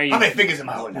 Why are you? How many fingers am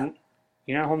I holding up?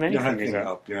 You're not holding You any don't have fingers anything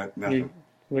up. up. You're not, nothing. You,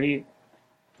 what do you?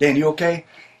 Dan, you okay?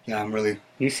 Yeah, I'm really...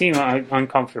 You seem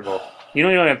uncomfortable. You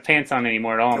don't even have pants on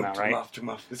anymore at all now, Took right? them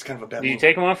off. It's kind of a bad Did you move.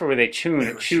 take them off, or were they They chewed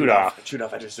were chewed off? Chewed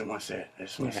off. I just didn't want to say it. I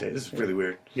just want to Yeah. say it. This is really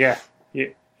weird. Yeah.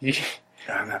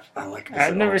 I'm not like this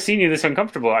I've at never all. seen you this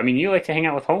uncomfortable. I mean, you like to hang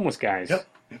out with homeless guys. Yep.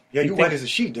 Yeah, you think- white as a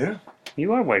sheet, dude.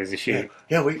 You are white as a sheet.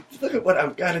 Yeah, wait. Look at what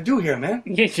I've got to do here, man.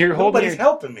 Yeah, you're holding. Nobody's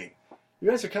helping me. You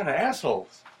guys are kind of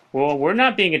assholes. Well, we're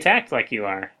not being attacked like you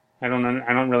are. I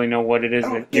don't really know what it is I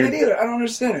that don't get it either. I don't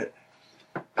understand it.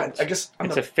 I guess I'm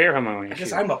It's a pheromone I issue.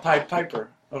 guess I'm a Pied Piper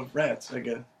of rats. I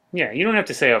guess. Yeah, you don't have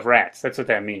to say of rats. That's what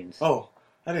that means. Oh,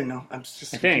 I didn't know. I'm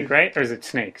just. I think, confused. right? Or is it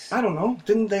snakes? I don't know.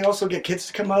 Didn't they also get kids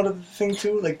to come out of the thing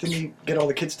too? Like, didn't he get all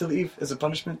the kids to leave as a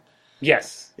punishment?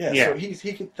 Yes. Yeah. Yeah. So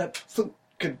he could that flute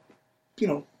could,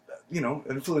 you know,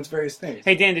 influence various things.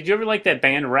 Hey Dan, did you ever like that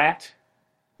band Rat?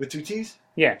 With 2 T's?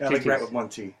 Yeah, Yeah, I two like rat T's. with 1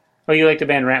 T. Oh, you like the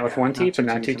band Rat with one T, Not but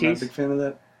not two I'm not a T's? big fan of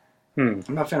that. Hmm.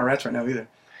 I'm not a fan of rats right now either.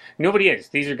 Nobody is.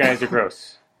 These are guys are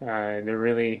gross. They're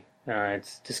really.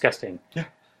 It's disgusting. Yeah.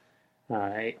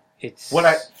 It's What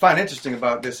I find interesting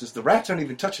about this is the rats aren't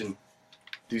even touching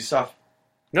these soft.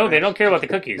 No, they don't care about the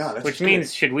cookies. No, that's which good.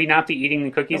 means, should we not be eating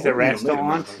the cookies that we'll eat rats 'em don't later,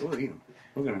 want? motherfucker. We'll eat 'em.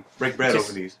 We're gonna break bread Just-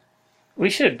 over these. We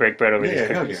should break bread over Yeah, these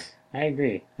hell cookies. I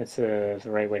agree. That's the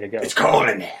right way to go. It's cold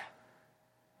in there.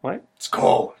 What? It's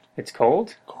cold. It's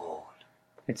cold? Cold.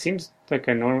 It seems like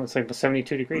a normal. It's like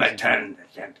 72 degrees. Like 10.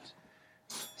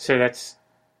 So that's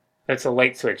a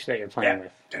light switch that you're playing Yeah.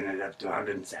 with. Turn it up to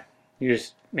 107. You're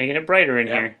just making it brighter in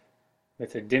Yeah. here.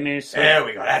 That's a dimmer switch. There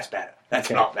we go. That's better. That's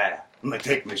Okay. a lot better. I'm gonna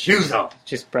take my shoes off.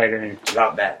 Just brighter and A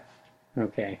lot better.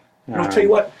 okay. I'll tell you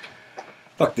what.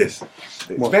 Fuck this.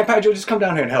 What? Vampire Joe, just come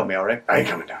down here and help me, all right? I ain't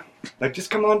coming down. Like, just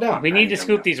come on down. We I need ain't to coming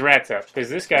scoop down. these rats up because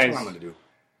this That's guy's. what I'm gonna do.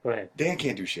 Go ahead. Dan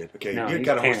can't do shit. Okay, No, you he's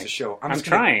gotta host panicked. the show. I'm just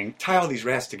gonna trying. Tie all these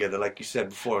rats together, like you said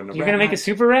before. You're gonna make a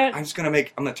super rat? I'm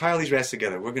gonna tie all these rats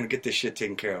together. We're gonna get this shit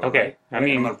taken care of. Okay, all right? I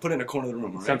mean- I'm gonna put it in the corner of the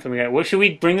room. All right? Something we got. Well, should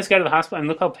we bring this guy to the hospital? And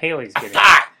look how pale he's getting.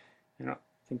 Ah! I don't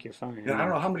think you're fine. I don't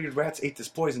know how many rats ate this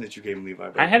poison that you gave him, Levi.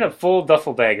 but- I had a full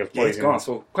duffel bag of Yeah, it's poison. gone.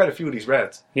 So quite a few of these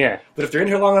rats. Yeah. But if they're in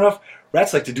here long enough,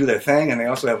 rats like to do their thing, and they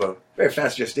also have a very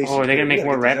fast gestation. Oh, are they gonna make Yeah,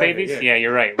 more rat exactly, babies? Yeah,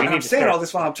 you're right. We And need I'm to saying start- all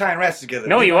this while I'm tying rats together.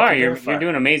 No, you I are. can You're verify. you're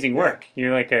doing amazing work.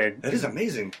 You're like a That is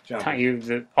amazing,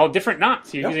 John. all different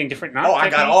knots. You're Yep. using different knots. Oh, I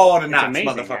got techniques? all the It's knots, amazing.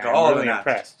 motherfucker, I'm all the really knots.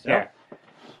 impressed. Yep.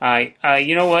 Yeah.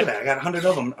 You know Look what? at that. I got 100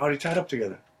 of them already tied up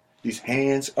together. These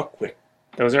hands are quick.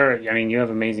 Those are. I mean, you have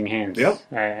amazing hands. Yep.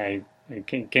 I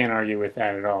can't argue with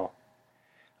that at all.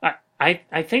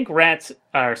 I think rats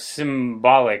are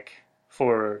symbolic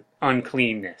for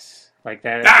uncleanness, like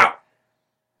that. Now,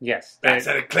 Yes. rats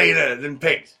they're are cleaner than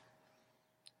pigs.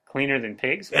 cleaner than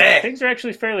pigs. Yeah. Pigs are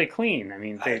actually fairly clean. I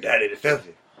mean, I daddy the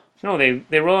filthy. no,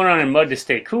 they roll around in mud to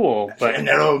stay cool. But And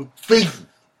their own feet.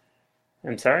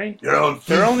 I'm sorry. Their own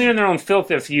feet. They're only in their own filth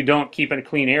if you don't keep a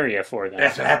clean area for them.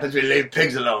 That's what happens when you leave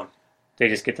pigs alone. They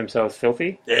just get themselves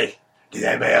filthy. Hey, did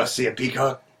anybody else see a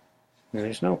peacock?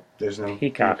 There's no. There's no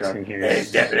Peacocks peacock. in here.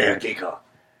 There's definitely a peacock.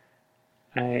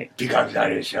 Peacock's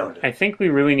on his shoulder. I think we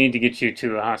really need to get you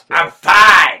to a hospital. I'm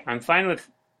fine. I'm fine with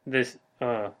this.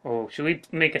 Should we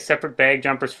make a separate bag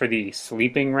jumpers for the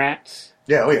sleeping rats?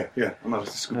 Yeah, yeah. I'm gonna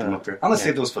scoop them up here. I'm gonna yeah.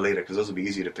 save those for later because those will be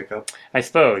easy to pick up. I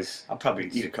suppose. I'll probably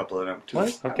eat a couple of them too.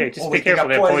 What? Okay, just Oh, be wait, they careful.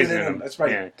 got They have poison in them. That's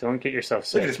right. Yeah, don't get yourself Look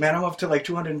sick. at this, man. I'm up to like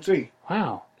 203.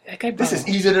 Wow, that guy. This is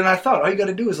easier than I thought. All you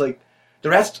gotta do is like, the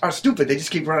rats are stupid. They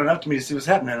just keep running up to me to see what's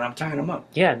happening, and I'm tying them up.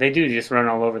 Yeah, they do just run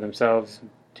all over themselves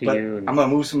to But you. I'm gonna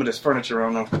move some of this furniture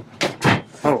around them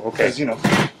Oh, okay. because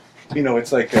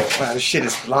it's like wow, this shit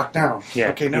is locked down. Yeah,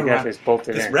 Okay, you never got mind. this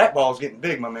bolted This in. rat ball's getting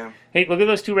big, my man. Hey, look at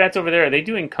those two rats over there. Are they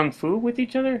doing kung fu with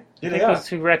each other? Yeah, I they think are. those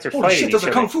two rats are Holy fighting shit, those each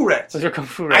are other. kung fu rats. Those are kung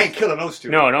fu I rats. ain't killing those two.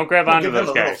 No, don't grab I'm onto give them those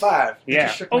a little guys. five. They Yeah.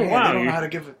 just shook Oh, my hand. wow, They don't you- know how to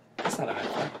give it. That's not a high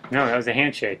five. No, that was a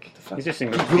handshake. He's just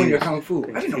Ruin your kung fu.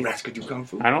 I didn't know rats could do kung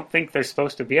fu. I don't think they're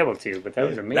supposed to be able to, but that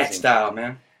was amazing. Rat style,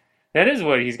 man. That is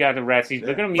what he's got. The rats. Look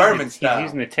at him. Vermin He's style.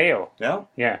 using the tail. Yeah.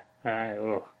 Yeah.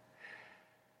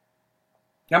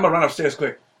 Now I'm gonna run upstairs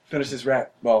quick. Finish this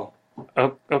rat ball.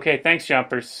 Oh, okay. Thanks,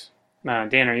 jumpers.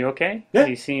 Dan, are you okay? Yeah.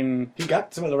 You seem. He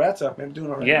got some of the rats up. I'm doing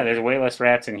all right. Yeah, there's way less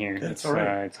rats in here. Yeah, it's it's all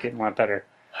right. It's getting a lot better.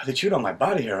 They chewed on my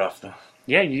body hair off though.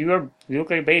 Yeah, you look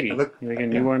like a baby. I look- You're like a yeah.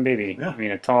 newborn baby. Yeah. I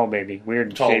mean, a tall baby.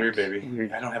 Weird. Tall, shaped, weird baby.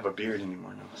 weird- I don't have a beard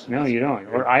anymore now. So. No, you don't.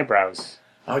 Or eyebrows.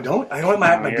 I don't. I don't have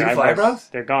my No, your beautiful eyebrows.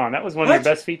 They're gone. That was one What? of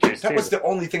your best features That too. was the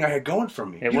only thing I had going for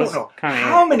me. It You was don't know kinda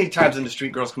how it. many times in the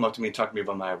street girls come up to me and talk to me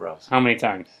about my eyebrows. How many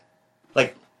times?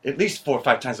 Like at least 4 or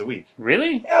 5 times a week.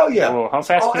 Really? Hell yeah! Well, how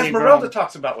fast All can you Esmeralda grow?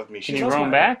 talks about with me. She Can you loves grow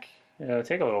them my- back? It'll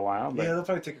take a little while, but Yeah, they'll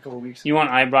probably take a couple of weeks. you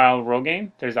want eyebrow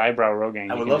Rogaine? There's eyebrow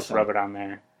Rogaine. I You would can love just some. rub it on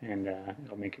there, and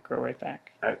it'll make it grow right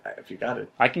back. If you got it.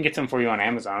 I can get some for you on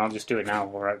Amazon. I'll just do it now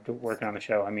while we're working on the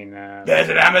show. I mean, There's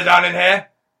an Amazon in here.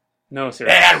 no, sir.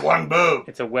 They had one boob.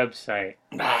 It's a website.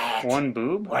 Nah, One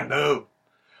boob? One boob.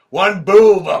 One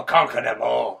boob will conquer them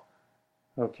all.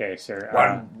 Okay, sir.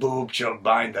 One boob shall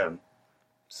bind them.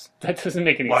 That doesn't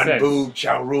make any One sense. boob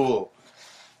shall rule.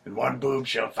 And one boob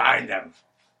shall find them.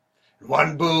 And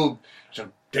one boob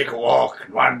shall take a walk.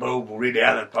 And one boob will read the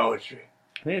other poetry.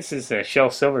 This is a Shel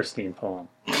Silverstein poem.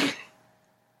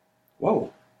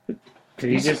 Whoa. Did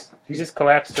he just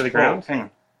collapse to the ground? Hang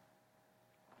on.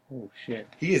 Oh shit!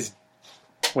 He is.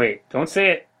 Wait, don't say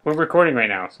it. We're recording right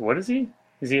now. So what is he?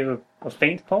 Does he have a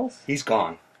faint pulse? He's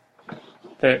gone.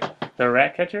 The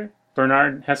rat catcher,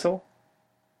 Bernard Hessel.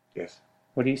 Yes.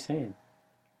 What are you saying?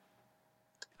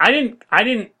 I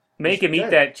didn't make He's him eat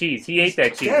dead. that cheese. He ate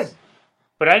that cheese. Dead.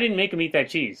 But I didn't make him eat that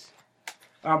cheese.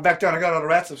 Back down. I got all the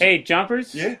rats. Hey,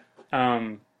 jumpers. Yeah.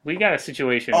 We got a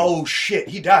situation. Oh shit!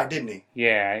 He died, didn't he?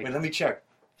 Yeah, Wait, I let me check.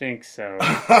 think so.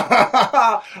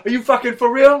 Are you fucking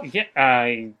for real? Yeah,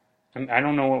 I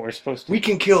don't know what we're supposed to. We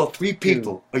can kill 3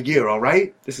 people a year, all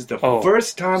right? This is the Oh,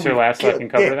 first time. Sir we've Laszlo killed- can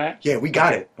cover yeah, that? Yeah, we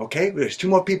got Okay. it. Okay, there's 2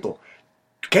 more people.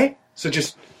 Okay, so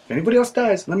just if anybody else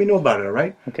dies, let me know about it. All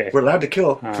right? Okay. We're allowed to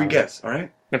kill 3 guests. All right?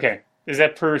 Okay. Is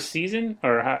that per season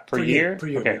or per year? Per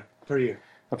year. Okay. Yeah, per year.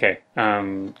 Okay.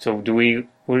 So do we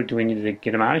need to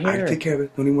get him out of here? I or- take care of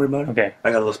it. Don't even worry about it. Okay. I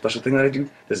got a little special thing that I do.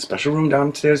 There's a special room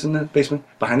downstairs in the basement,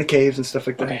 behind the caves and stuff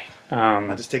like that. Okay.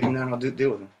 I'll just take him down. I'll deal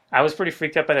with him. I was pretty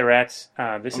freaked out by the rats.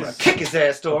 This I'm gonna is kick his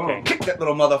ass, though. I'm Okay. gonna kick that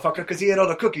little motherfucker because he ate all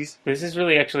the cookies. this is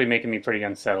really actually making me pretty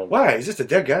unsettled. Why? He's just a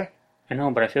dead guy. I know,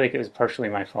 but I feel like it was partially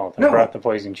my fault. I No. brought the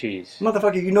poison cheese.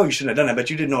 Motherfucker, you know you shouldn't have done that, but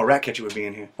you didn't know a rat catcher would be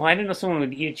in here. Well, I didn't know someone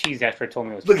would eat a cheese after it told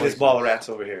me it was Look at poison. this ball of rats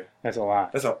over here. That's a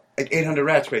lot. That's like 800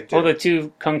 rats right there. Oh, the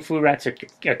 2 kung fu rats are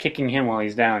kicking him while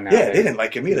he's down now. yeah, they didn't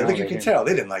like him either. No, Look, you they can didn't. tell.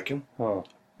 They didn't like him. Oh,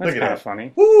 That's Look at kind that. of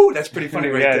funny. Woo, that's pretty funny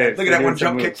right Yeah, it there. is. Look at They're that one doing some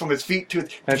jump kick moves. from his feet to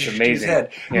That's his amazing.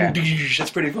 head. Yeah. That's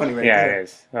pretty funny right Yeah, there. it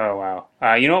is. Oh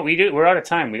wow. You know what we do? We're out of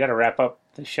time. We got to wrap up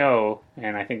the show,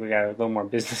 and I think we got a little more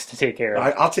business to take care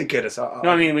of. I'll take care of this. No,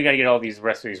 I mean we got to get all these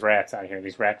rest of these rats out of here.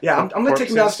 These rat. Yeah, I'm gonna take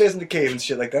him corpses. downstairs in the cave and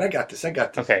shit like that. I got this.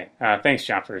 Okay. Thanks,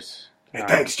 Jumpers. Hey,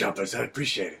 thanks, Jumpers. I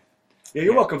appreciate it. Yeah,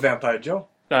 you're welcome, Vampire Joe.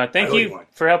 Thank I owe you you one.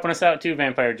 for helping us out too,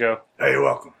 Vampire Joe. Hey, you're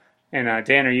welcome. And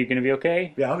Dan, are you going to be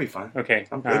okay? Yeah, I'll be fine. Okay.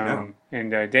 I'm good now. And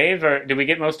Dave, did we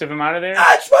get most of them out of there?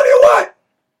 That's funny or what?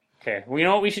 Okay. Well, you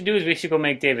know what we should do is we should go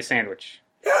make Dave a sandwich.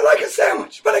 Yeah, I like a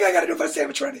sandwich. What I gotta do for a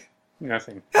sandwich right here?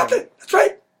 Nothing. Nothing. That's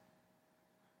right.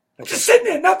 I'm just sitting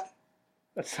there. Nothing.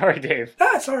 Sorry, Dave.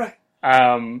 That's all right.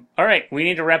 All right, we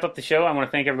need to wrap up the show. I want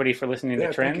to thank everybody for listening Yeah,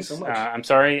 to thank you Trends. so much. I'm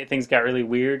sorry things got really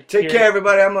weird. Take here. care,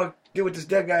 everybody. I'm gonna deal with this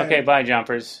dead guy. Okay, bye,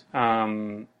 Jumpers.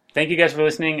 Thank you guys for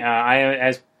listening.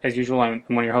 As usual, I'm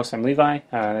one of your hosts. I'm Levi.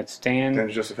 That's Dan.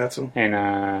 Dan Joseph Hetzel.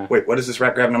 And Wait, what is this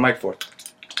rat grabbing the mic for?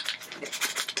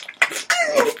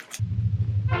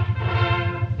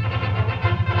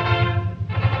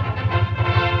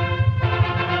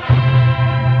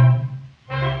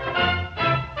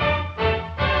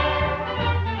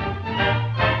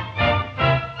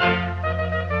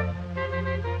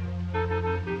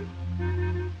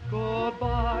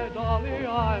 Goodbye, Dolly,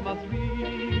 I must leave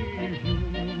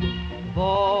you,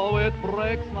 though it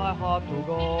breaks my heart to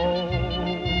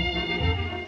go.